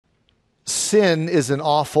sin is an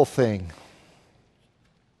awful thing.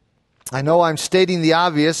 I know I'm stating the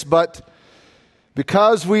obvious, but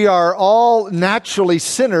because we are all naturally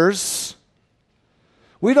sinners,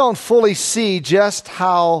 we don't fully see just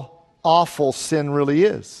how awful sin really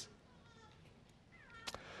is.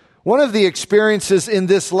 One of the experiences in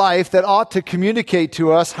this life that ought to communicate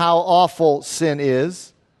to us how awful sin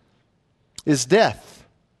is death.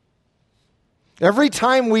 Every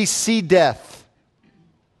time we see death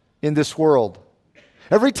in this world,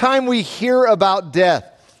 every time we hear about death,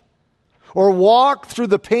 or walk through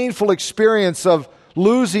the painful experience of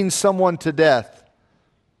losing someone to death,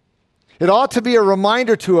 it ought to be a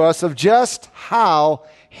reminder to us of just how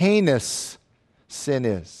heinous sin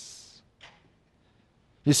is.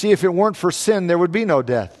 You see, if it weren't for sin, there would be no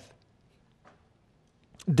death.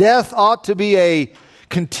 Death ought to be a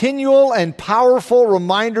continual and powerful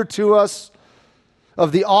reminder to us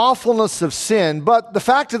of the awfulness of sin, but the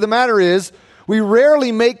fact of the matter is, we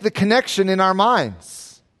rarely make the connection in our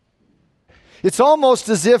minds. It's almost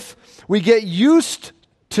as if we get used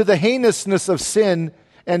to the heinousness of sin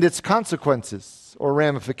and its consequences or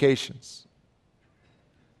ramifications.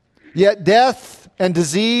 Yet death and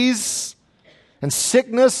disease and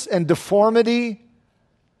sickness and deformity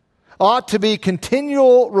ought to be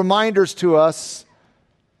continual reminders to us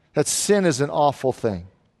that sin is an awful thing.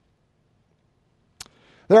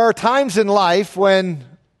 There are times in life when,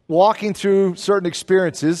 walking through certain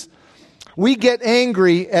experiences, we get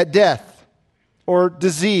angry at death, or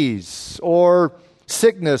disease, or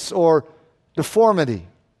sickness, or deformity.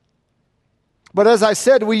 But as I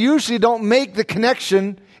said, we usually don't make the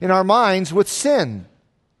connection in our minds with sin.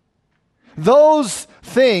 Those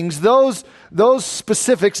things, those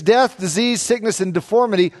specifics, death, disease, sickness, and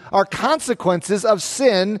deformity, are consequences of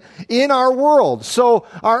sin in our world. So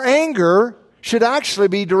our anger should actually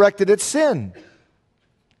be directed at sin.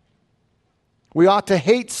 We ought to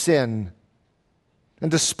hate sin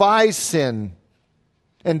and despise sin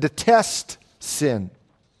and detest sin.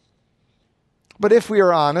 But if we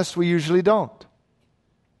are honest, we usually don't.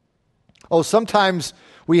 Sometimes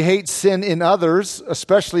we hate sin in others,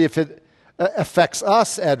 especially if it affects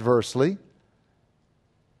us adversely.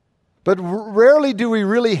 But rarely do we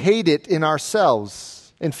really hate it in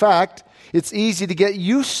ourselves. In fact, it's easy to get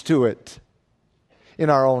used to it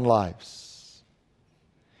in our own lives.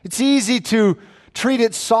 It's easy to treat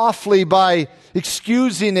it softly by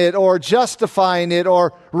excusing it or justifying it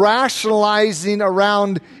or rationalizing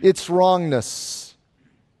around its wrongness.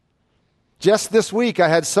 Just this week, I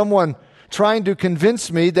had someone trying to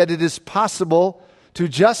convince me that it is possible to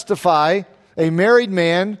justify a married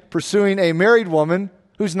man pursuing a married woman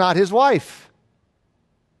who's not his wife.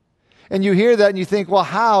 And you hear that and you think, well,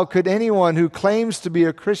 how could anyone who claims to be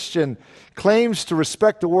a Christian, claims to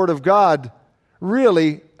respect the Word of God,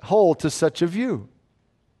 really hold to such a view?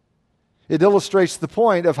 It illustrates the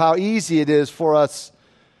point of how easy it is for us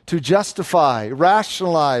to justify,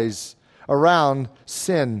 rationalize around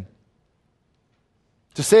sin.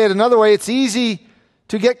 To say it another way, it's easy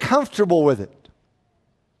to get comfortable with it.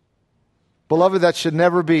 Beloved, that should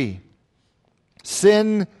never be.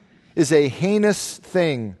 Sin is a heinous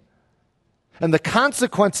thing. And the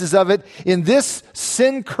consequences of it in this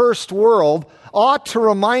sin-cursed world ought to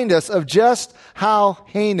remind us of just how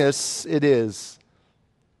heinous it is.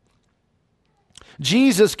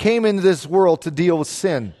 Jesus came into this world to deal with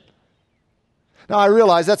sin. Now, I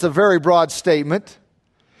realize that's a very broad statement,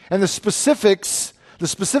 and the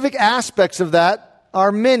specific aspects of that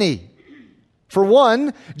are many. For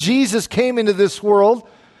one, Jesus came into this world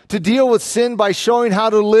to deal with sin by showing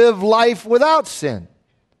how to live life without sin.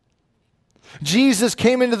 Jesus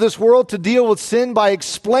came into this world to deal with sin by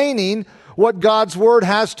explaining what God's Word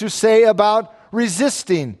has to say about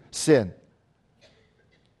resisting sin.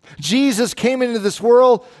 Jesus came into this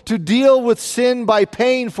world to deal with sin by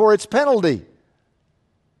paying for its penalty.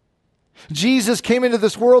 Jesus came into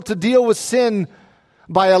this world to deal with sin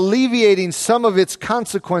by alleviating some of its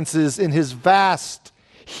consequences in His vast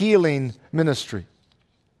healing ministry.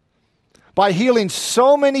 By healing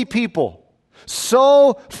so many people,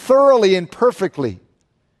 so thoroughly and perfectly,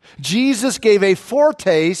 Jesus gave a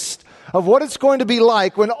foretaste of what it's going to be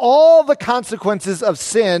like when all the consequences of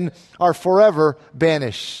sin are forever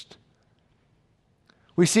banished.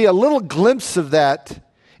 We see a little glimpse of that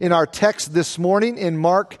in our text this morning in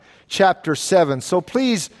Mark chapter 7. So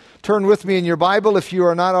please turn with me in your Bible, if you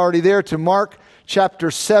are not already there, to Mark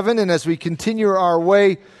chapter 7. And as we continue our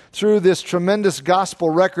way through this tremendous gospel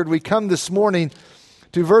record, we come this morning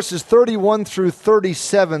to verses 31 through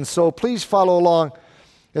 37. So please follow along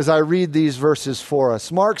as I read these verses for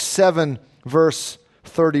us. Mark 7, verse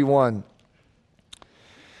 31.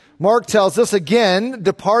 Mark tells us again,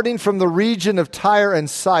 departing from the region of Tyre and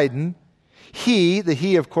Sidon, the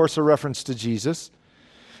he, of course, a reference to Jesus.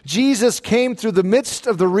 Jesus came through the midst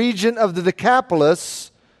of the region of the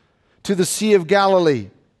Decapolis to the Sea of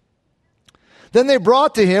Galilee. Then they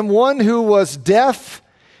brought to him one who was deaf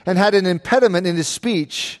and had an impediment in his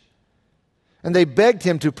speech, and they begged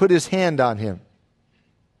him to put his hand on him.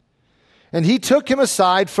 And he took him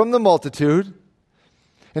aside from the multitude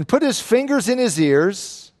and put his fingers in his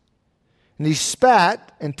ears, and he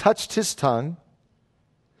spat and touched his tongue.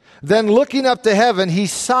 Then looking up to heaven, he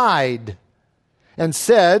sighed and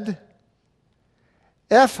said,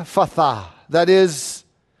 Ephphatha, that is,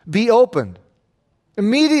 be opened.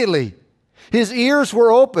 Immediately, his ears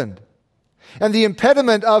were opened, and the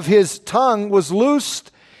impediment of his tongue was loosed,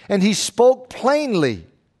 and he spoke plainly.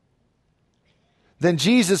 Then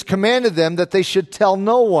Jesus commanded them that they should tell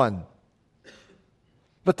no one.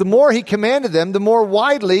 But the more he commanded them, the more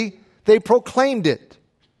widely they proclaimed it.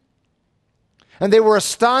 And they were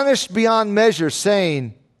astonished beyond measure,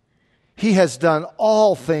 saying, He has done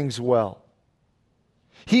all things well.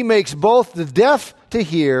 He makes both the deaf to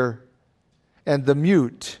hear and the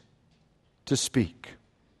mute to speak.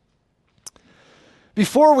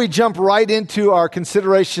 Before we jump right into our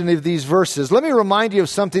consideration of these verses, let me remind you of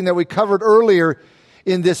something that we covered earlier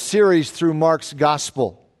in this series through Mark's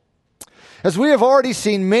Gospel. As we have already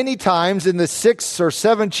seen many times in the 6 or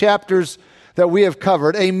 7 chapters that we have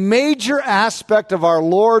covered, a major aspect of our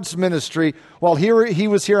Lord's ministry while he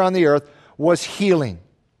was here on the earth was healing.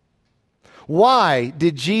 Why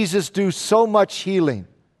did Jesus do so much healing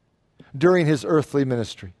during his earthly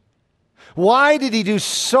ministry? Why did he do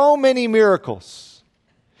so many miracles?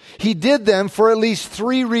 He did them for at least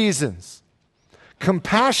 3 reasons: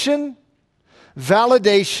 compassion,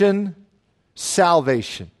 validation,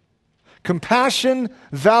 salvation. Compassion,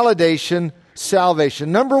 validation,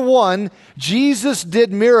 salvation. Number 1, Jesus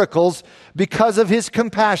did miracles because of his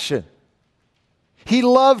compassion. He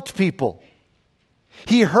loved people.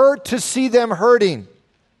 He hurt to see them hurting.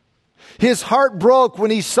 His heart broke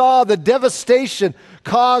when he saw the devastation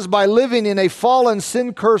caused by living in a fallen,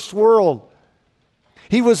 sin-cursed world.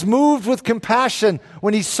 He was moved with compassion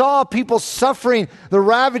when he saw people suffering the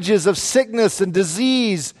ravages of sickness and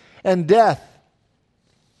disease and death.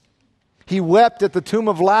 He wept at the tomb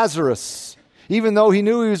of Lazarus, even though he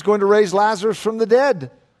knew he was going to raise Lazarus from the dead.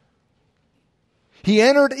 He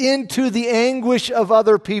entered into the anguish of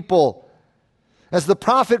other people. As the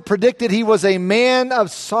prophet predicted, he was a man of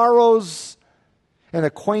sorrows and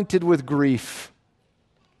acquainted with grief.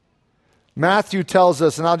 Matthew tells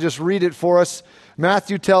us, and I'll just read it for us.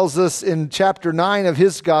 Matthew tells us in chapter 9 of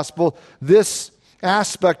his gospel, this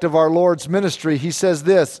aspect of our Lord's ministry. He says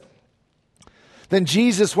this, Then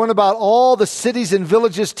Jesus went about all the cities and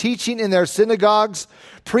villages, teaching in their synagogues,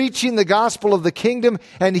 preaching the gospel of the kingdom,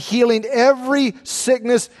 and healing every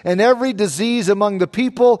sickness and every disease among the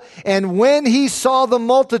people. And when he saw the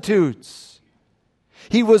multitudes,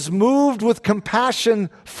 he was moved with compassion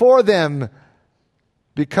for them,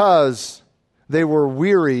 because they were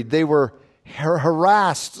wearied. They were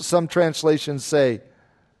harassed, some translations say.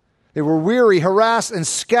 They were weary, harassed, and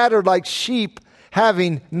scattered like sheep,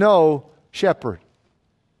 having no shepherd.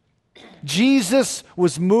 Jesus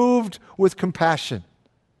was moved with compassion.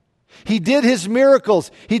 He did his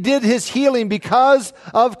miracles. He did his healing because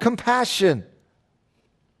of compassion.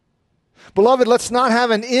 Beloved, let's not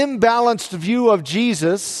have an imbalanced view of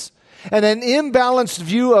Jesus and an imbalanced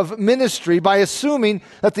view of ministry by assuming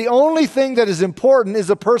that the only thing that is important is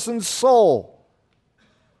a person's soul.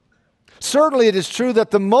 Certainly it is true that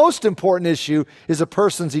the most important issue is a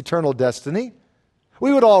person's eternal destiny.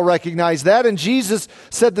 We would all recognize that, and Jesus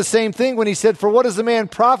said the same thing when he said, For what is a man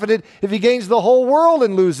profited if he gains the whole world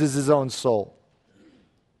and loses his own soul?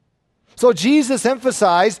 So Jesus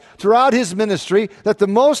emphasized throughout his ministry that the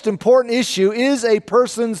most important issue is a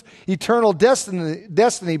person's eternal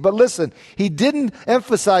destiny. But listen, he didn't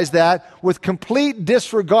emphasize that with complete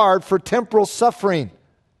disregard for temporal suffering.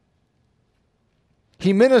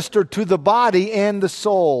 He ministered to the body and the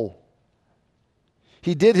soul.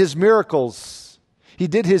 He did his miracles. He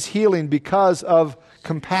did his healing because of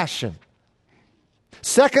compassion.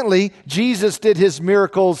 Secondly, Jesus did his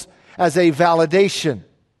miracles as a validation.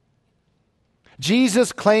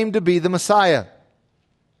 Jesus claimed to be the Messiah.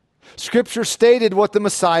 Scripture stated what the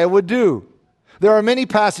Messiah would do. There are many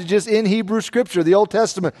passages in Hebrew Scripture, the Old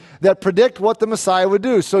Testament, that predict what the Messiah would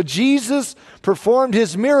do. So Jesus performed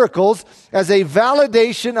his miracles as a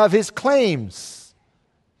validation of his claims.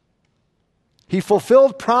 He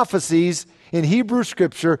fulfilled prophecies in Hebrew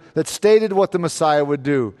Scripture that stated what the Messiah would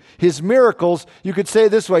do. His miracles, you could say it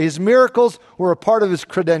this way, his miracles were a part of his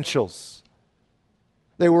credentials.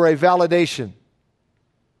 They were a validation.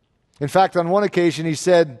 In fact, on one occasion he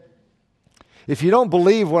said, if you don't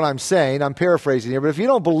believe what I'm saying, I'm paraphrasing here, but if you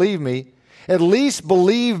don't believe me, at least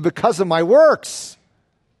believe because of my works.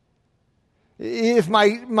 If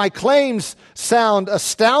my claims sound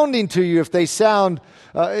astounding to you, if they sound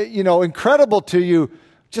incredible to you,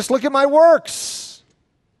 just look at my works.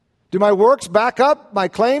 Do my works back up my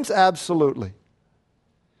claims? Absolutely.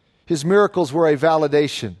 His miracles were a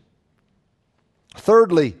validation.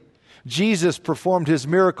 Thirdly, Jesus performed his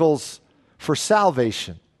miracles for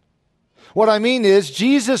salvation. What I mean is,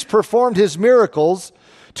 Jesus performed his miracles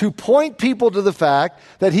to point people to the fact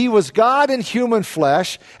that he was God in human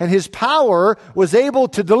flesh, and his power was able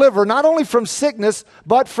to deliver not only from sickness,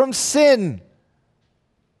 but from sin.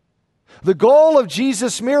 The goal of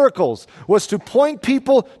Jesus' miracles was to point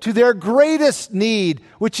people to their greatest need,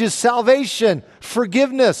 which is salvation,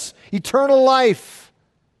 forgiveness, eternal life.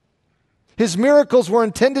 His miracles were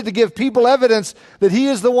intended to give people evidence that he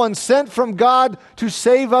is the one sent from God to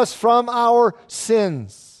save us from our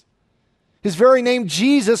sins. His very name,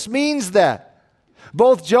 Jesus, means that.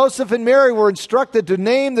 Both Joseph and Mary were instructed to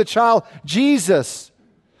name the child Jesus,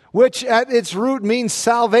 which at its root means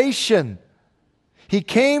salvation. He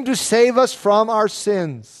came to save us from our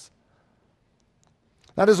sins.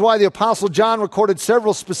 That is why the Apostle John recorded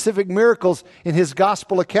several specific miracles in his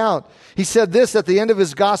gospel account. He said this at the end of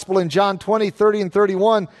his gospel in John 20, 30, and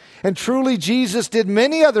 31, and truly Jesus did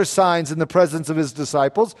many other signs in the presence of his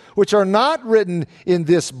disciples, which are not written in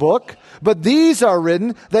this book, but these are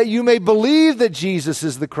written that you may believe that Jesus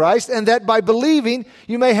is the Christ, and that by believing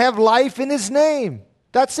you may have life in his name.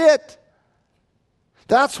 That's it.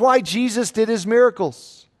 That's why Jesus did his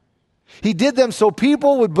miracles. He did them so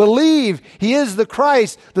people would believe he is the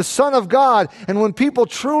Christ, the Son of God. And when people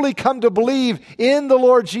truly come to believe in the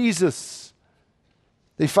Lord Jesus,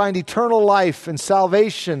 they find eternal life and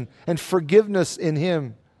salvation and forgiveness in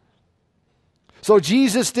him. So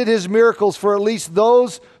Jesus did his miracles for at least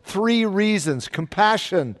those three reasons: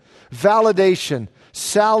 compassion, validation,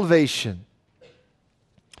 salvation.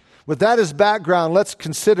 With that as background, let's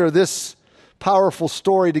consider this powerful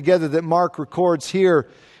story together that Mark records here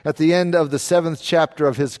at the end of the 7th chapter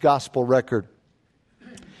of his gospel record.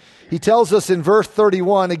 He tells us in verse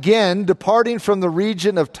 31, again, departing from the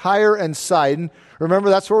region of Tyre and Sidon. Remember,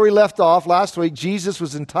 that's where we left off last week. Jesus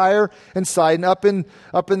was in Tyre and Sidon, up in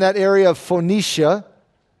that area of Phoenicia.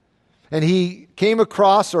 And he came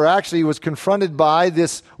across, or actually he was confronted by,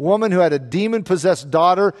 this woman who had a demon-possessed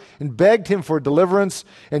daughter and begged him for deliverance.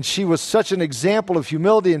 And she was such an example of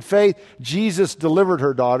humility and faith, Jesus delivered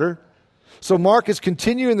her daughter. So Mark is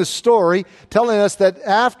continuing the story, telling us that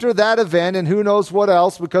after that event, and who knows what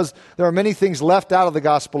else, because there are many things left out of the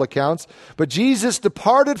gospel accounts, but Jesus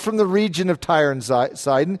departed from the region of Tyre and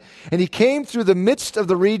Sidon, and he came through the midst of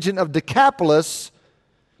the region of Decapolis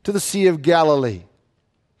to the Sea of Galilee.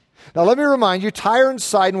 Now let me remind you, Tyre and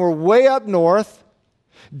Sidon were way up north,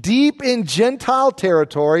 deep in Gentile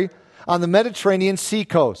territory on the Mediterranean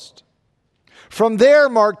seacoast. From there,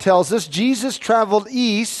 Mark tells us, Jesus traveled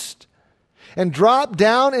east and dropped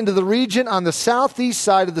down into the region on the southeast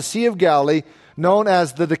side of the Sea of Galilee, known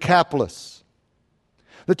as the Decapolis.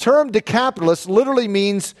 The term Decapolis literally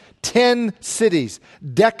means 10 cities.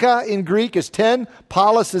 Deca in Greek is 10,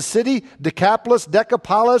 polis is city, Decapolis,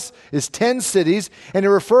 Decapolis is 10 cities, and it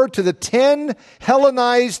referred to the 10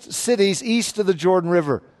 Hellenized cities east of the Jordan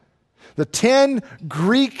River. The 10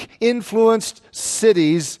 Greek-influenced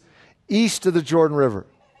cities east of the Jordan River.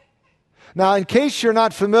 Now, in case you're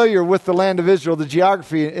not familiar with the land of Israel, the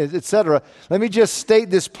geography, etc., let me just state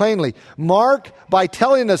this plainly. Mark, by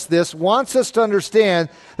telling us this, wants us to understand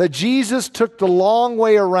that Jesus took the long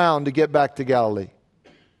way around to get back to Galilee.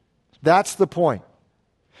 That's the point.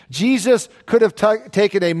 Jesus could have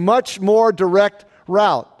taken a much more direct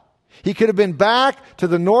route. He could have been back to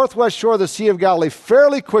the northwest shore of the Sea of Galilee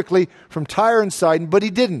fairly quickly from Tyre and Sidon, but he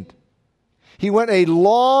didn't. He went a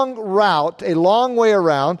long route, a long way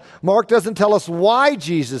around. Mark doesn't tell us why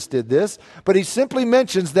Jesus did this, but he simply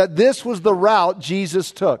mentions that this was the route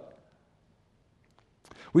Jesus took.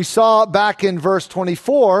 We saw back in verse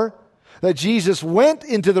 24 that Jesus went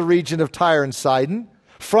into the region of Tyre and Sidon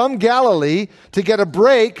from Galilee to get a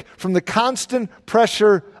break from the constant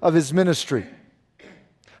pressure of his ministry.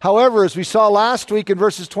 However, as we saw last week in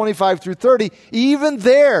verses 25 through 30, even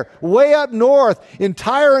there, way up north in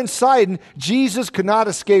Tyre and Sidon, Jesus could not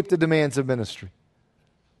escape the demands of ministry.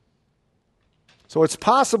 So it's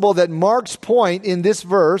possible that Mark's point in this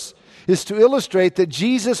verse is to illustrate that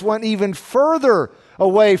Jesus went even further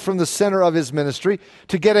away from the center of his ministry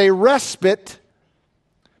to get a respite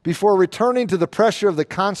before returning to the pressure of the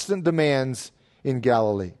constant demands in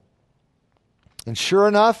Galilee. And sure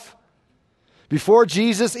enough, before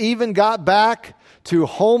Jesus even got back to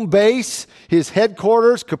home base, his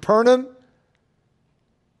headquarters, Capernaum,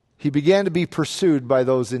 he began to be pursued by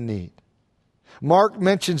those in need. Mark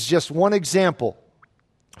mentions just one example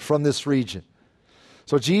from this region.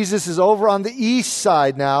 So Jesus is over on the east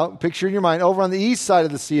side now, picture in your mind, over on the east side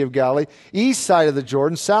of the Sea of Galilee, east side of the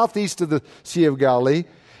Jordan, southeast of the Sea of Galilee,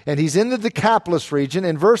 and he's in the Decapolis region.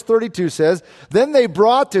 And verse 32 says, "Then they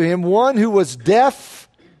brought to him one who was deaf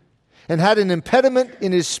and had an impediment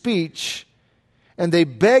in his speech, and they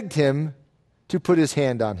begged him to put his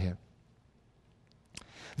hand on him."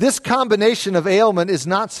 This combination of ailment is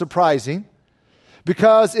not surprising,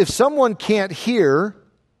 because if someone can't hear,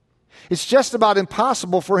 it's just about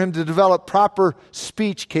impossible for him to develop proper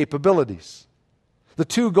speech capabilities. The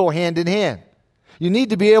two go hand in hand. You need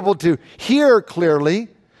to be able to hear clearly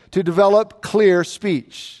to develop clear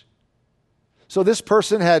speech. So this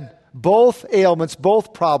person had both ailments,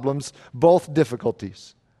 both problems, both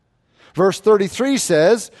difficulties. Verse 33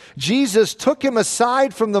 says, Jesus took him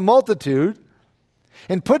aside from the multitude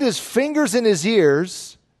and put his fingers in his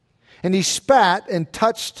ears, and he spat and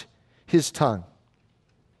touched his tongue.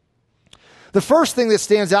 The first thing that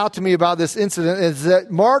stands out to me about this incident is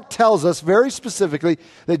that Mark tells us very specifically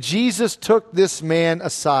that Jesus took this man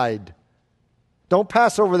aside. Don't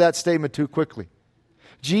pass over that statement too quickly.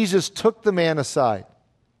 Jesus took the man aside.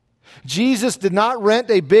 Jesus did not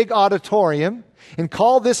rent a big auditorium and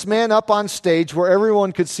call this man up on stage where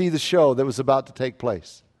everyone could see the show that was about to take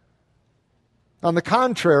place. On the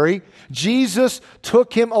contrary, Jesus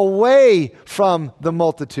took him away from the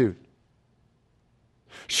multitude.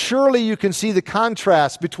 Surely you can see the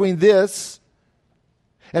contrast between this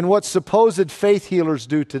and what supposed faith healers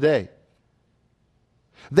do today.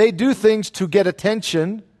 They do things to get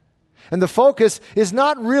attention, and the focus is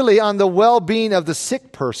not really on the well-being of the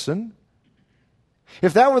sick person.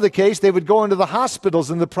 If that were the case, they would go into the hospitals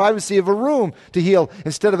in the privacy of a room to heal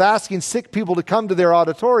instead of asking sick people to come to their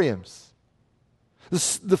auditoriums.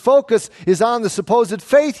 The focus is on the supposed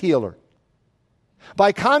faith healer.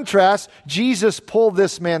 By contrast, Jesus pulled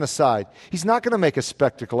this man aside. He's not going to make a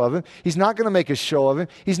spectacle of him. He's not going to make a show of him.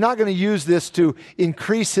 He's not going to use this to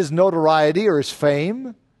increase his notoriety or his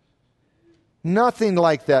fame. Nothing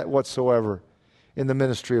like that whatsoever in the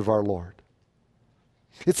ministry of our Lord.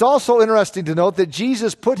 It's also interesting to note that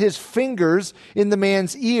Jesus put his fingers in the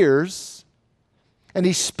man's ears and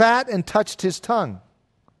he spat and touched his tongue.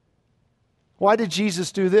 Why did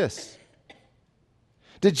Jesus do this?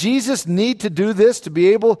 Did Jesus need to do this to be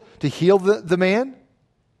able to heal the man?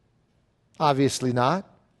 Obviously not.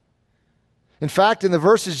 In fact, in the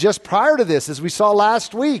verses just prior to this, as we saw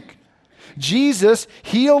last week, Jesus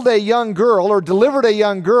healed a young girl or delivered a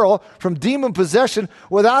young girl from demon possession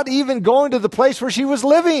without even going to the place where she was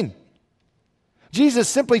living. Jesus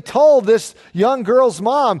simply told this young girl's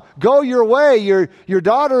mom, "Go your way, your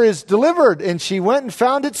daughter is delivered," and she went and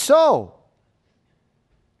found it so.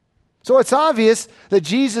 So it's obvious that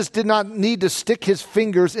Jesus did not need to stick his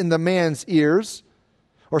fingers in the man's ears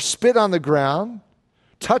or spit on the ground,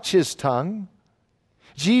 touch his tongue.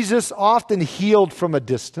 Jesus often healed from a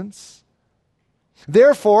distance.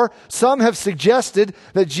 Therefore, some have suggested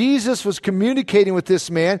that Jesus was communicating with this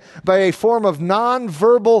man by a form of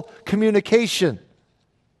nonverbal communication.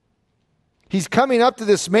 He's coming up to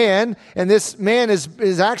this man, and this man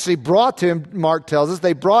is actually brought to him, Mark tells us.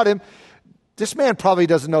 They brought him. This man probably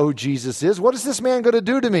doesn't know who Jesus is. What is this man going to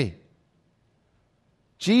do to me?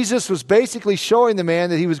 Jesus was basically showing the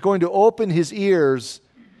man that he was going to open his ears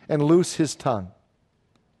and loose his tongue.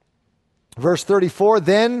 Verse 34,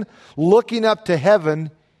 then looking up to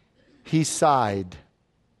heaven, he sighed.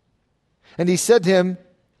 And he said to him,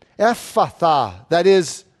 Ephphatha, that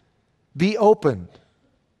is, be opened.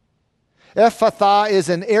 Ephphatha is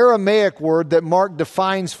an Aramaic word that Mark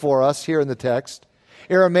defines for us here in the text.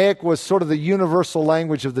 Aramaic was sort of the universal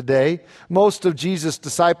language of the day. Most of Jesus'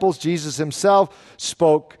 disciples, Jesus himself,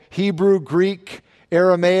 spoke Hebrew, Greek,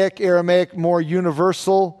 Aramaic more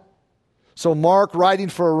universal. So Mark, writing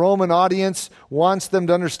for a Roman audience, wants them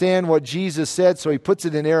to understand what Jesus said, so he puts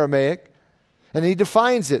it in Aramaic. And he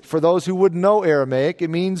defines it for those who wouldn't know Aramaic. It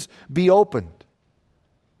means be opened.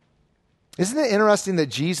 Isn't it interesting that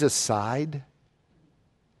Jesus sighed?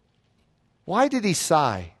 Why did he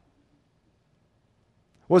sigh?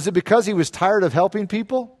 Was it because he was tired of helping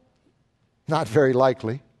people? Not very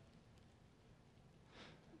likely.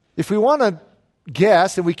 If we want to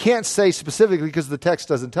guess, and we can't say specifically because the text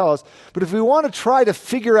doesn't tell us, but if we want to try to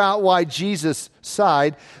figure out why Jesus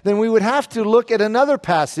sighed, then we would have to look at another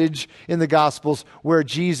passage in the Gospels where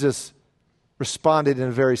Jesus responded in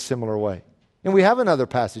a very similar way. And we have another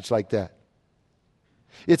passage like that.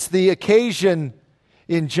 It's the occasion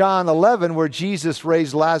in John 11 where Jesus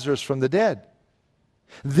raised Lazarus from the dead.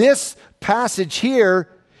 This passage here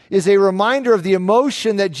is a reminder of the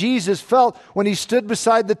emotion that Jesus felt when he stood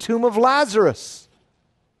beside the tomb of Lazarus.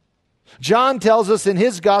 John tells us in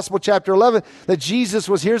his Gospel, chapter 11, that Jesus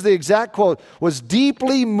was, here's the exact quote, was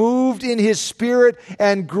deeply moved in his spirit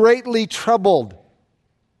and greatly troubled.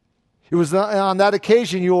 It was on that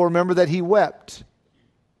occasion, you will remember, that he wept.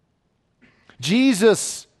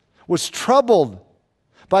 Jesus was troubled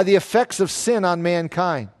by the effects of sin on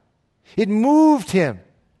mankind. It moved him.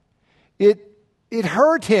 It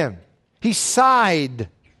hurt him. He sighed.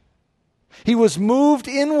 He was moved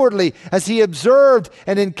inwardly as he observed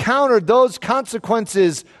and encountered those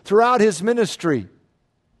consequences throughout his ministry.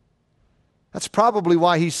 That's probably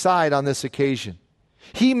why he sighed on this occasion.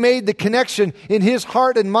 He made the connection in his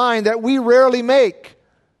heart and mind that we rarely make.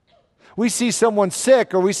 We see someone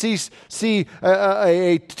sick, or we see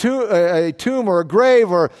a tomb or a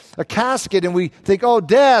grave or a casket, and we think, oh,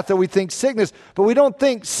 death, or we think sickness, but we don't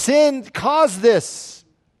think sin caused this.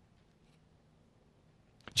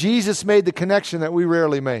 Jesus made the connection that we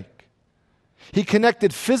rarely make. He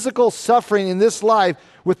connected physical suffering in this life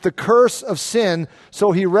with the curse of sin,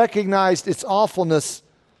 so he recognized its awfulness,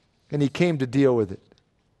 and he came to deal with it.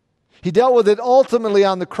 He dealt with it ultimately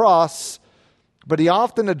on the cross, but he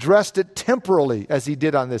often addressed it temporally, as he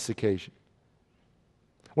did on this occasion.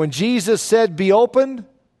 When Jesus said, "Be opened,"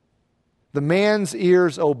 the man's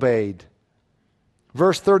ears obeyed.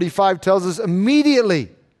 Verse 35 tells us immediately,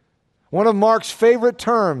 one of Mark's favorite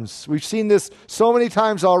terms. We've seen this so many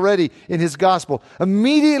times already in his gospel.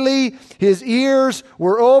 Immediately his ears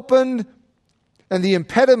were opened, and the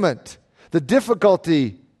impediment, the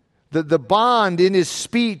difficulty, the bond in his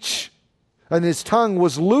speech and his tongue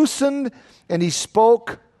was loosened, and he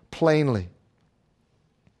spoke plainly.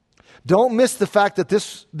 Don't miss the fact that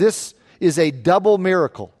this is a double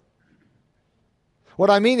miracle. What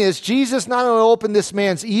I mean is, Jesus not only opened this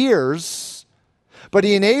man's ears, but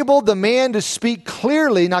he enabled the man to speak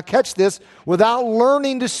clearly. Now catch this, without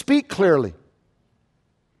learning to speak clearly.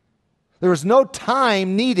 There was no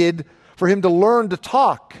time needed for him to learn to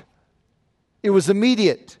talk. It was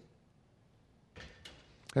immediate.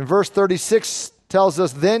 And verse 36 tells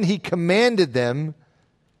us, then he commanded them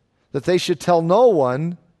that they should tell no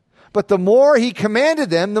one, but the more he commanded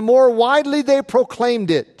them, the more widely they proclaimed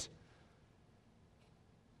it.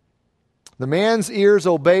 The man's ears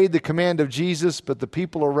obeyed the command of Jesus, but the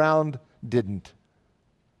people around didn't.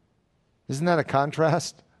 Isn't that a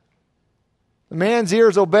contrast? The man's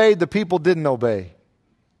ears obeyed, the people didn't obey.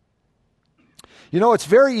 You know, it's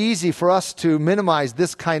very easy for us to minimize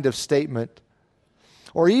this kind of statement,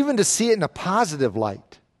 or even to see it in a positive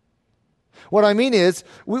light. What I mean is,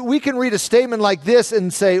 we can read a statement like this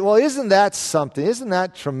and say, well, isn't that something? Isn't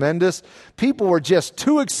that tremendous? People were just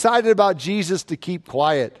too excited about Jesus to keep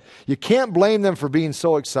quiet. You can't blame them for being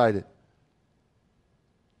so excited.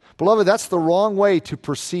 Beloved, that's the wrong way to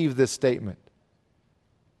perceive this statement.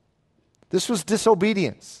 This was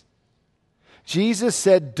disobedience. Jesus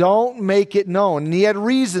said, don't make it known. And he had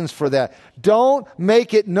reasons for that. Don't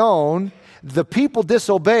make it known. The people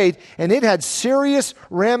disobeyed, and it had serious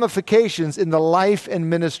ramifications in the life and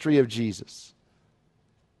ministry of Jesus.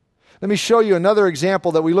 Let me show you another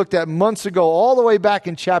example that we looked at months ago, all the way back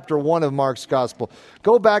in chapter 1 of Mark's Gospel.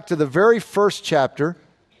 Go back to the very first chapter,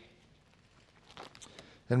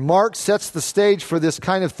 and Mark sets the stage for this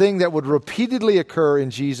kind of thing that would repeatedly occur in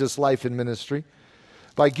Jesus' life and ministry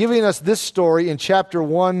by giving us this story in chapter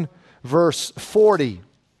 1, verse 40.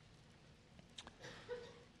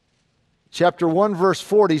 Chapter 1, verse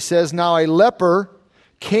 40 says, now a leper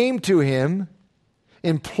came to him,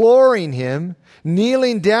 imploring him,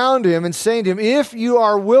 kneeling down to him and saying to him, if you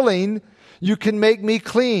are willing, you can make me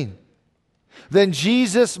clean. Then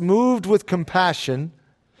Jesus, moved with compassion,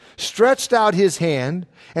 stretched out his hand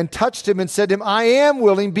and touched him and said to him, I am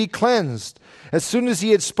willing, be cleansed. As soon as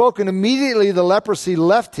he had spoken, immediately the leprosy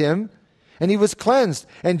left him and he was cleansed.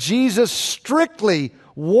 And Jesus strictly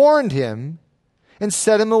warned him and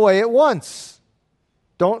set him away at once.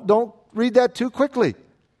 Don't read that too quickly.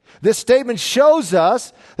 This statement shows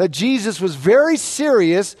us that Jesus was very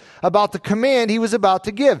serious about the command he was about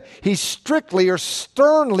to give. He strictly or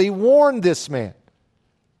sternly warned this man.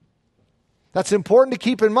 That's important to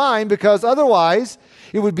keep in mind, because otherwise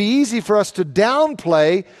it would be easy for us to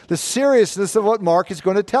downplay the seriousness of what Mark is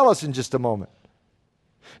going to tell us in just a moment.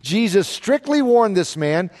 Jesus strictly warned this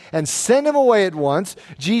man and sent him away at once.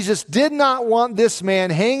 Jesus did not want this man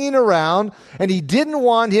hanging around, and he didn't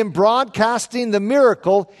want him broadcasting the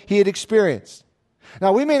miracle he had experienced.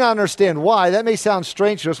 Now, we may not understand why. That may sound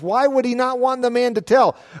strange to us. Why would he not want the man to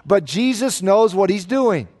tell? But Jesus knows what he's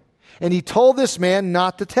doing, and he told this man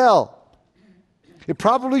not to tell. It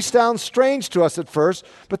probably sounds strange to us at first,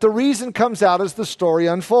 but the reason comes out as the story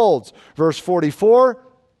unfolds. Verse 44,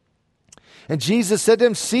 and Jesus said to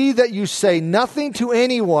him, see that you say nothing to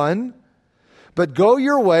anyone, but go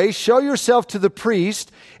your way, show yourself to the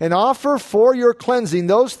priest, and offer for your cleansing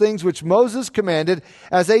those things which Moses commanded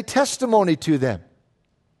as a testimony to them.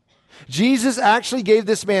 Jesus actually gave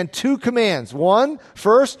this man two commands. One,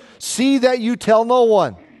 first, see that you tell no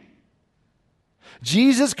one.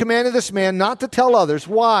 Jesus commanded this man not to tell others.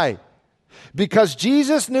 Why? Because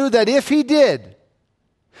Jesus knew that if he did,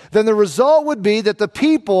 then the result would be that the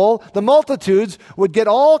people, the multitudes, would get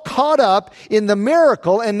all caught up in the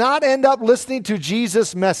miracle and not end up listening to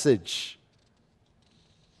Jesus' message.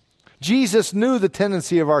 Jesus knew the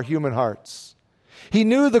tendency of our human hearts. He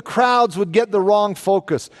knew the crowds would get the wrong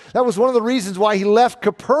focus. That was one of the reasons why he left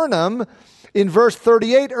Capernaum in verse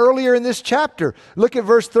 38 earlier in this chapter. Look at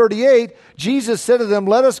verse 38. Jesus said to them,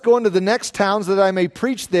 let us go into the next towns that I may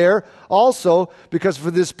preach there also, because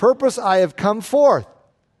for this purpose I have come forth.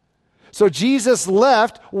 So Jesus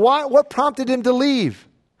left. What prompted him to leave?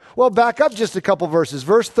 Well, back up just a couple verses.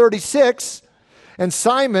 Verse 36, and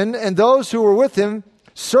Simon and those who were with him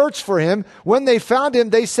searched for him. When they found him,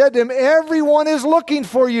 they said to him, everyone is looking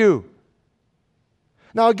for you.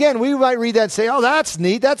 Now again, we might read that and say, oh, that's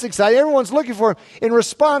neat, that's exciting, everyone's looking for him. In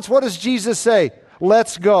response, what does Jesus say?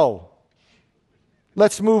 Let's go.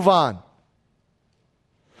 Let's move on.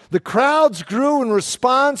 The crowds grew in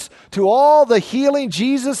response to all the healing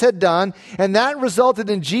Jesus had done, and that resulted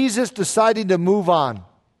in Jesus deciding to move on.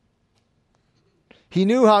 He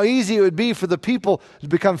knew how easy it would be for the people to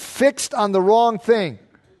become fixed on the wrong thing.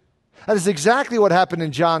 That is exactly what happened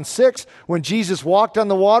in John 6 when Jesus walked on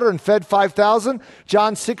the water and fed 5,000.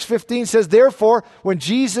 John 6:15 says, therefore, when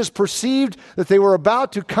Jesus perceived that they were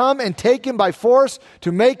about to come and take him by force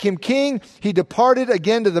to make him king, he departed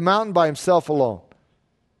again to the mountain by himself alone.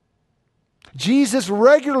 Jesus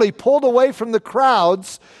regularly pulled away from the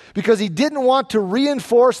crowds because he didn't want to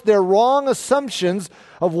reinforce their wrong assumptions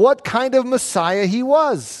of what kind of Messiah he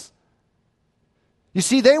was. You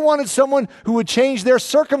see, they wanted someone who would change their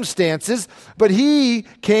circumstances, but he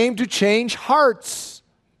came to change hearts.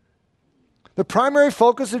 The primary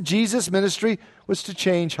focus of Jesus' ministry was to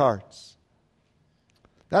change hearts.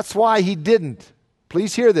 That's why he didn't,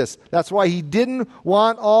 please hear this, that's why he didn't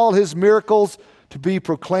want all his miracles to be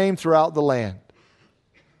proclaimed throughout the land.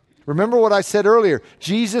 Remember what I said earlier,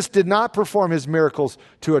 Jesus did not perform his miracles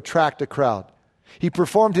to attract a crowd. He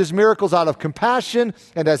performed his miracles out of compassion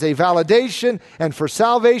and as a validation and for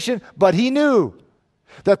salvation, but he knew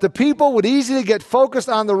that the people would easily get focused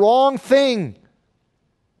on the wrong thing.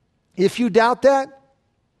 If you doubt that,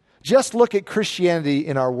 just look at Christianity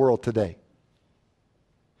in our world today.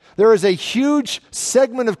 There is a huge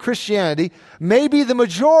segment of Christianity, maybe the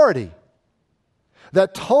majority,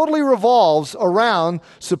 that totally revolves around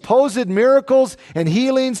supposed miracles and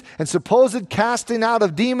healings and supposed casting out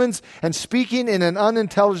of demons and speaking in an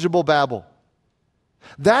unintelligible babble.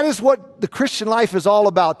 That is what the Christian life is all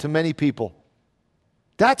about to many people.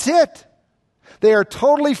 That's it. They are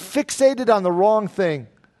totally fixated on the wrong thing.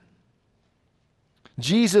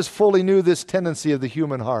 Jesus fully knew this tendency of the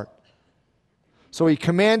human heart. So he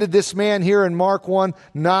commanded this man here in Mark 1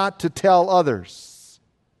 not to tell others.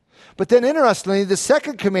 But then interestingly, the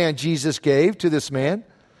second command Jesus gave to this man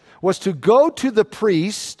was to go to the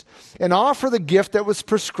priest and offer the gift that was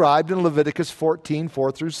prescribed in Leviticus 14,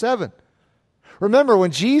 4 through 7. Remember,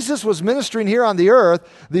 when Jesus was ministering here on the earth,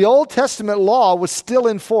 the Old Testament law was still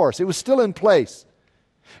in force. It was still in place.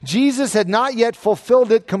 Jesus had not yet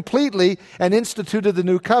fulfilled it completely and instituted the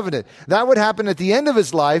new covenant. That would happen at the end of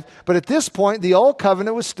his life, but at this point, the old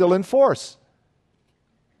covenant was still in force.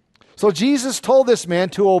 So Jesus told this man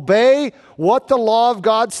to obey what the law of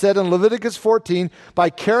God said in Leviticus 14 by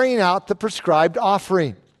carrying out the prescribed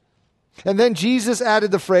offering. And then Jesus added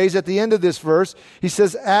the phrase at the end of this verse. He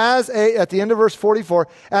says, at the end of verse 44,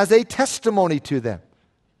 as a testimony to them.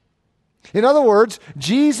 In other words,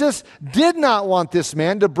 Jesus did not want this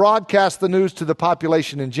man to broadcast the news to the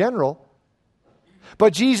population in general.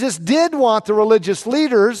 But Jesus did want the religious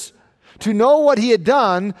leaders to know what he had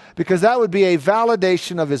done, because that would be a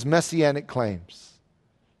validation of his messianic claims.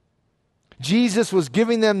 Jesus was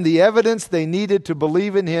giving them the evidence they needed to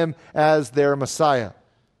believe in him as their Messiah.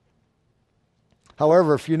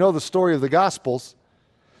 However, if you know the story of the Gospels,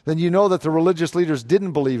 then you know that the religious leaders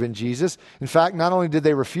didn't believe in Jesus. In fact, not only did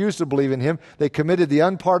they refuse to believe in him, they committed the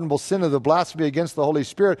unpardonable sin of the blasphemy against the Holy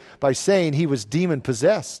Spirit by saying he was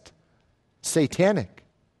demon-possessed, satanic.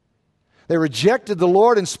 They rejected the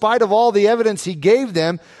Lord in spite of all the evidence he gave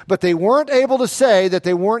them, but they weren't able to say that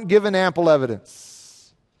they weren't given ample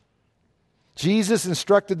evidence. Jesus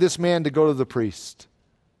instructed this man to go to the priest.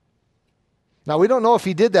 Now, we don't know if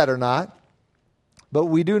he did that or not, but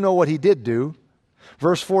we do know what he did do.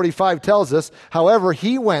 Verse 45 tells us, however,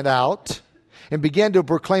 he went out and began to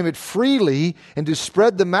proclaim it freely and to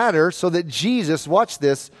spread the matter so that Jesus, watch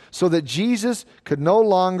this, so that Jesus could no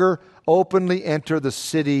longer openly enter the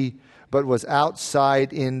city, but was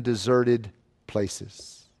outside in deserted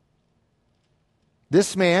places.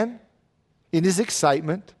 This man, in his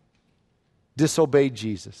excitement, disobeyed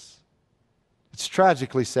Jesus. It's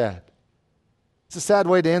tragically sad. It's a sad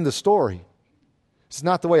way to end the story. It's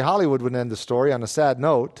not the way Hollywood would end the story, on a sad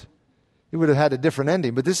note. It would have had a different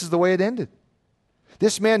ending, but this is the way it ended.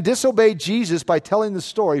 This man disobeyed Jesus by telling the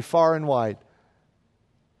story far and wide.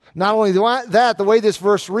 Not only that, the way this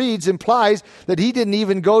verse reads implies that he didn't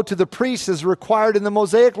even go to the priest as required in the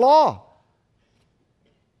Mosaic law.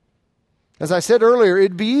 As I said earlier,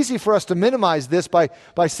 it'd be easy for us to minimize this by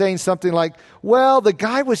saying something like, well, the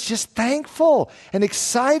guy was just thankful and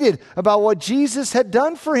excited about what Jesus had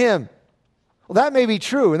done for him. Well, that may be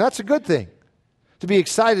true, and that's a good thing, to be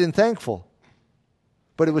excited and thankful.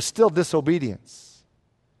 But it was still disobedience.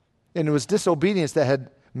 And it was disobedience that had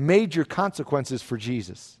major consequences for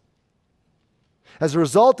Jesus. As a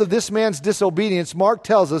result of this man's disobedience, Mark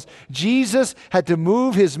tells us Jesus had to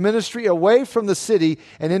move his ministry away from the city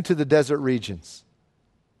and into the desert regions.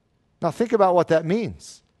 Now think about what that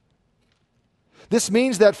means. This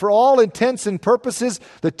means that for all intents and purposes,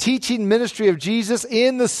 the teaching ministry of Jesus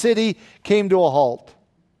in the city came to a halt.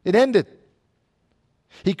 It ended.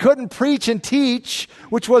 He couldn't preach and teach,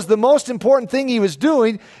 which was the most important thing he was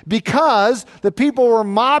doing, because the people were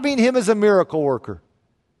mobbing him as a miracle worker.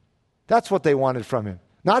 That's what they wanted from him.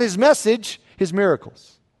 Not his message, his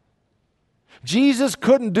miracles. Jesus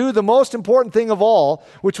couldn't do the most important thing of all,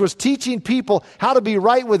 which was teaching people how to be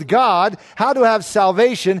right with God, how to have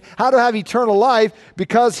salvation, how to have eternal life,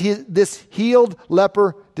 because this healed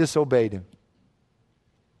leper disobeyed him.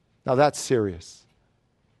 Now that's serious.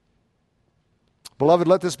 Beloved,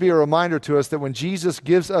 let this be a reminder to us that when Jesus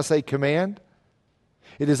gives us a command,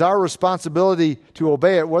 it is our responsibility to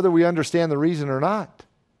obey it, whether we understand the reason or not.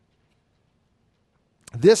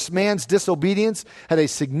 This man's disobedience had a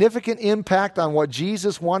significant impact on what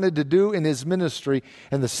Jesus wanted to do in his ministry,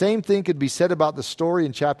 and the same thing could be said about the story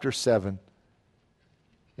in chapter 7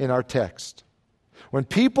 in our text. When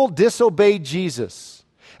people disobeyed Jesus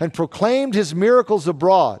and proclaimed his miracles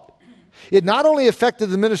abroad, it not only affected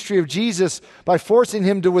the ministry of Jesus by forcing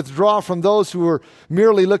him to withdraw from those who were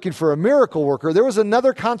merely looking for a miracle worker, there was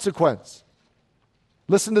another consequence.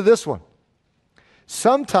 Listen to this one.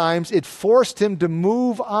 Sometimes it forced him to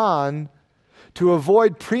move on to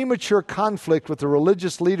avoid premature conflict with the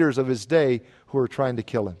religious leaders of his day who were trying to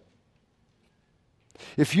kill him.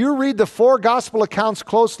 If you read the 4 gospel accounts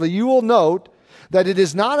closely, you will note that it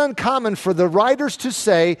is not uncommon for the writers to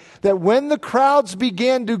say that when the crowds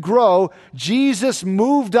began to grow, Jesus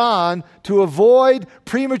moved on to avoid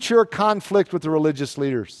premature conflict with the religious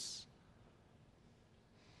leaders.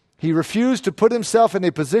 He refused to put himself in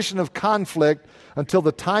a position of conflict until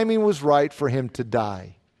the timing was right for him to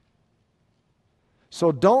die.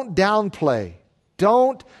 So don't downplay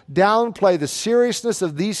the seriousness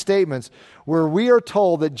of these statements where we are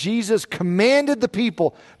told that Jesus commanded the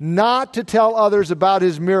people not to tell others about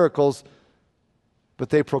his miracles, but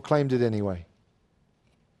they proclaimed it anyway.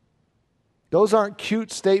 Those aren't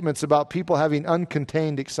cute statements about people having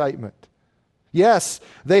uncontained excitement. Yes,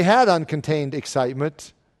 they had uncontained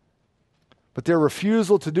excitement, but their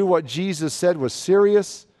refusal to do what Jesus said was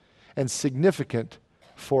serious and significant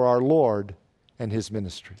for our Lord and his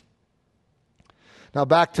ministry. Now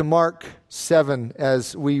back to Mark 7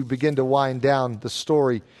 as we begin to wind down the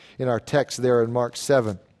story in our text there in Mark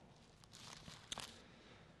 7.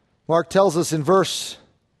 Mark tells us in verse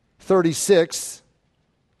 36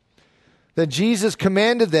 that Jesus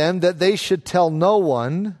commanded them that they should tell no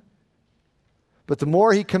one, but the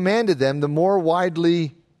more he commanded them, the more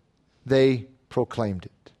widely they proclaimed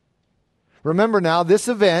it. Remember now, this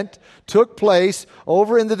event took place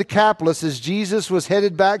over in the Decapolis as Jesus was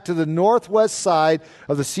headed back to the northwest side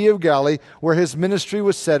of the Sea of Galilee, where his ministry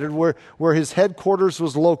was centered, where his headquarters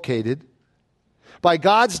was located. By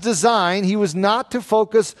God's design, he was not to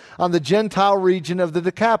focus on the Gentile region of the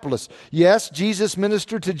Decapolis. Yes, Jesus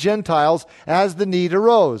ministered to Gentiles as the need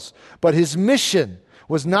arose, but his mission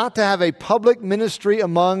was not to have a public ministry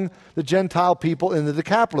among the Gentile people in the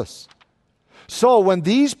Decapolis. So when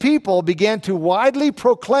these people began to widely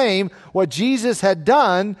proclaim what Jesus had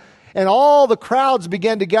done, and all the crowds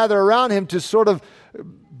began to gather around him to sort of,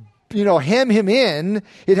 hem him in,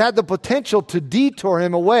 it had the potential to detour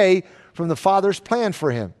him away from the Father's plan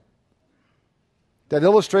for him. That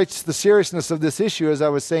illustrates the seriousness of this issue, as I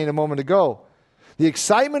was saying a moment ago. The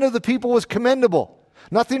excitement of the people was commendable.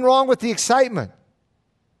 Nothing wrong with the excitement.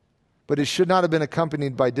 But it should not have been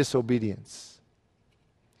accompanied by disobedience.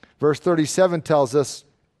 Verse 37 tells us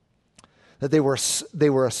that they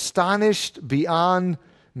were astonished beyond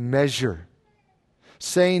measure,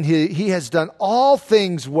 saying he has done all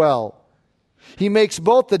things well. He makes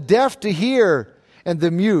both the deaf to hear and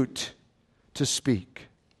the mute to speak.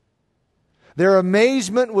 Their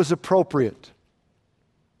amazement was appropriate.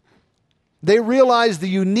 They realized the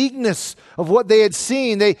uniqueness of what they had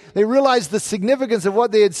seen. They realized the significance of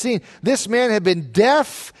what they had seen. This man had been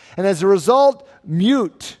deaf and as a result,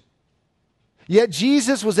 mute. Yet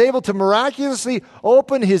Jesus was able to miraculously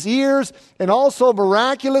open his ears and also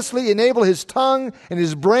miraculously enable his tongue and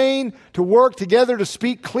his brain to work together to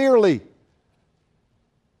speak clearly.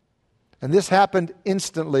 And this happened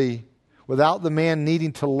instantly without the man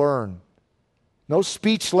needing to learn. No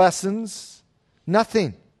speech lessons,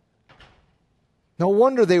 nothing. No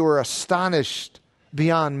wonder they were astonished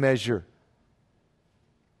beyond measure.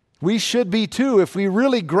 We should be too if we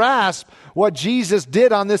really grasp what Jesus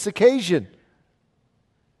did on this occasion.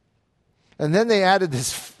 And then they added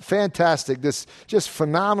this fantastic, this just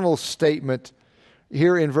phenomenal statement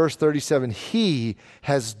here in verse 37. He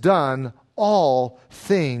has done all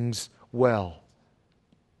things well.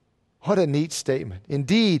 What a neat statement.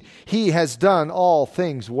 Indeed, he has done all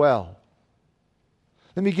things well.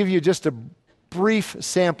 Let me give you just a brief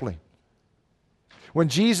sampling. When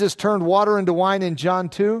Jesus turned water into wine in John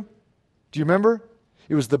 2, do you remember?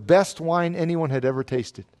 It was the best wine anyone had ever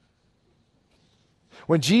tasted.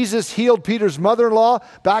 When Jesus healed Peter's mother-in-law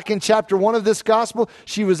back in chapter 1 of this gospel,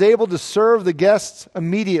 she was able to serve the guests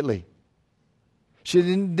immediately. She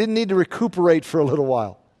didn't need to recuperate for a little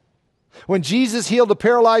while. When Jesus healed a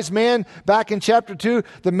paralyzed man back in chapter 2,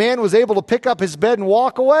 the man was able to pick up his bed and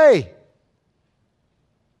walk away.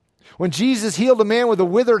 When Jesus healed a man with a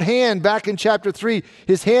withered hand back in chapter 3,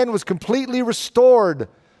 his hand was completely restored.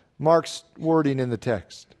 Mark's wording in the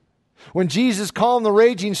text. When Jesus calmed the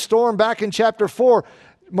raging storm back in chapter 4,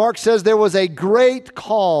 Mark says there was a great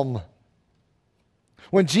calm.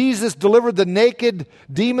 When Jesus delivered the naked,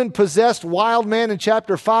 demon-possessed wild man in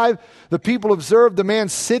chapter 5, the people observed the man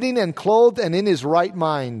sitting and clothed and in his right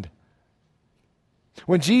mind.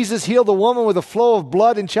 When Jesus healed the woman with a flow of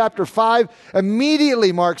blood in chapter 5,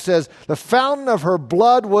 immediately, Mark says, the fountain of her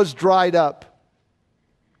blood was dried up.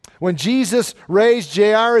 When Jesus raised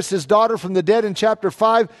Jairus, his daughter, from the dead in chapter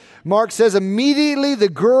 5, Mark says, immediately the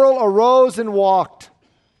girl arose and walked.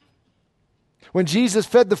 When Jesus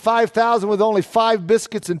fed the 5,000 with only 5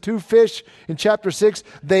 biscuits and 2 fish in chapter 6,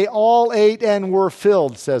 they all ate and were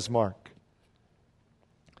filled, says Mark.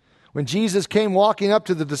 When Jesus came walking up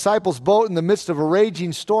to the disciples' boat in the midst of a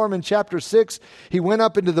raging storm in chapter 6, he went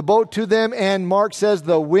up into the boat to them, and Mark says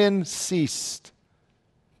the wind ceased.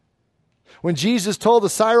 When Jesus told the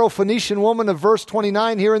Syrophoenician woman of verse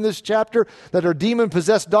 29 here in this chapter that her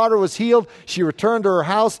demon-possessed daughter was healed, she returned to her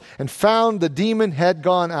house and found the demon had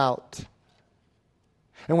gone out.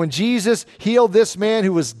 And when Jesus healed this man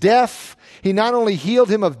who was deaf, he not only healed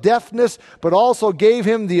him of deafness, but also gave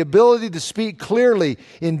him the ability to speak clearly.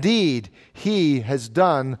 Indeed, he has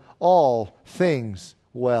done all things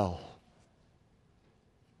well.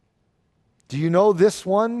 Do you know this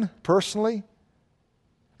one personally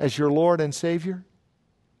as your Lord and Savior?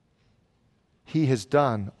 He has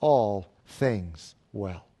done all things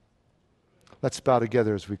well. Let's bow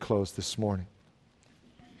together as we close this morning.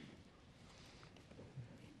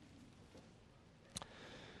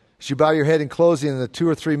 As you bow your head in closing in the 2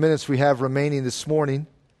 or 3 minutes we have remaining this morning,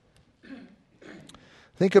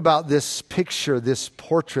 think about this picture, this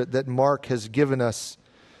portrait that Mark has given us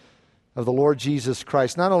of the Lord Jesus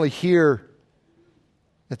Christ. Not only here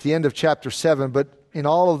at the end of chapter 7, but in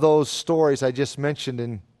all of those stories I just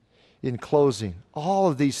mentioned in closing. All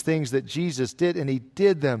of these things that Jesus did, and he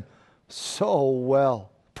did them so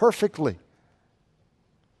well, perfectly.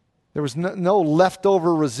 There was no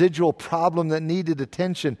leftover residual problem that needed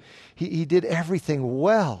attention. He did everything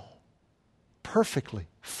well, perfectly,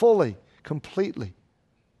 fully, completely.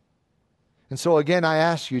 And so again, I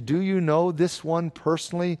ask you, do you know this one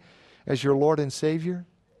personally as your Lord and Savior?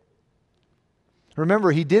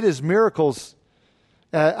 Remember, he did his miracles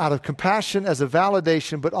out of compassion as a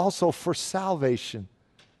validation, but also for salvation.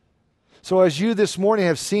 So as you this morning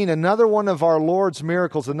have seen another one of our Lord's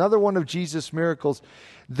miracles, another one of Jesus' miracles,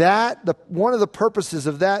 one of the purposes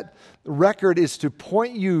of that record is to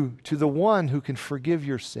point you to the one who can forgive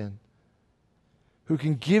your sin, who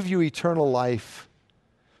can give you eternal life,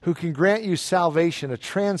 who can grant you salvation, a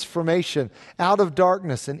transformation out of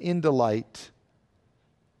darkness and into light.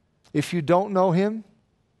 If you don't know Him,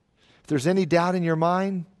 if there's any doubt in your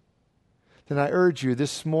mind, then I urge you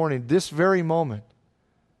this morning, this very moment,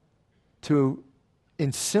 to,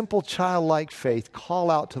 in simple childlike faith,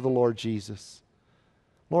 call out to the Lord Jesus.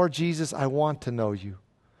 Lord Jesus, I want to know you.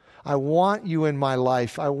 I want you in my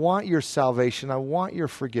life. I want your salvation. I want your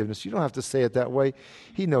forgiveness. You don't have to say it that way.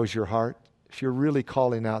 He knows your heart if you're really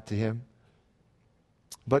calling out to Him.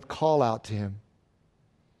 But call out to Him.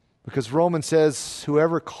 Because Romans says,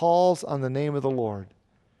 whoever calls on the name of the Lord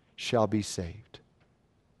shall be saved.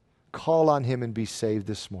 Call on Him and be saved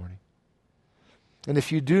this morning. And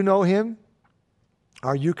if you do know Him,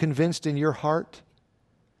 are you convinced in your heart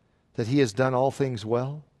that He has done all things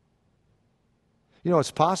well? You know,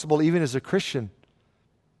 it's possible even as a Christian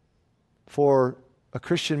for a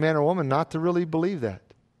Christian man or woman not to really believe that,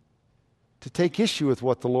 to take issue with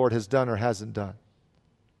what the Lord has done or hasn't done.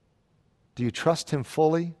 Do you trust Him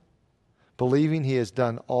fully, believing He has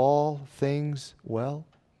done all things well?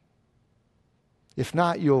 If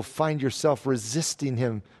not, you'll find yourself resisting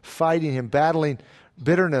Him, fighting Him, battling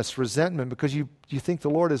bitterness, resentment, because you think the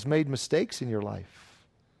Lord has made mistakes in your life.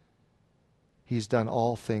 He's done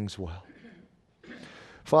all things well.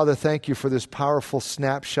 Father, thank you for this powerful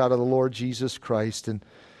snapshot of the Lord Jesus Christ, and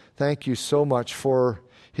thank you so much for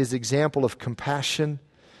His example of compassion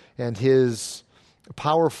and His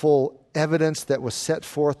powerful evidence that was set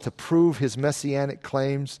forth to prove His messianic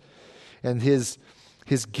claims, and His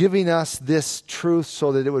giving us this truth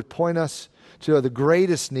so that it would point us to the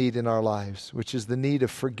greatest need in our lives, which is the need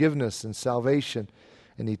of forgiveness and salvation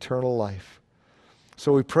and eternal life.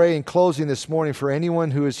 So we pray in closing this morning for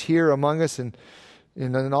anyone who is here among us, and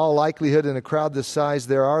in all likelihood in a crowd this size,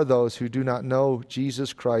 there are those who do not know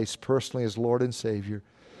Jesus Christ personally as Lord and Savior.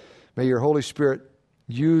 May your Holy Spirit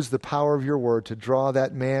use the power of your word to draw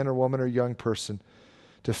that man or woman or young person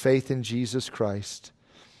to faith in Jesus Christ.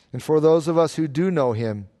 And for those of us who do know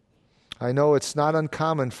Him, I know it's not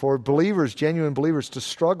uncommon for believers, genuine believers, to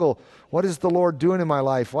struggle. What is the Lord doing in my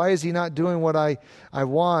life? Why is He not doing what I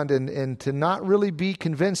want? And to not really be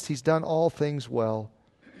convinced He's done all things well.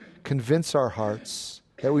 Convince our hearts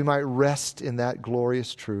that we might rest in that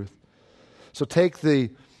glorious truth. So take the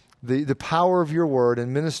power of your word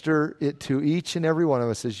and minister it to each and every one of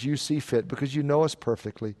us as you see fit, because you know us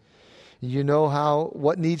perfectly. You know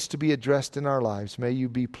what needs to be addressed in our lives. May you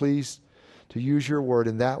be pleased to use your word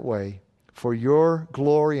in that way. For your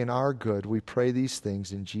glory and our good, we pray these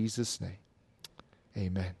things in Jesus' name.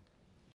 Amen.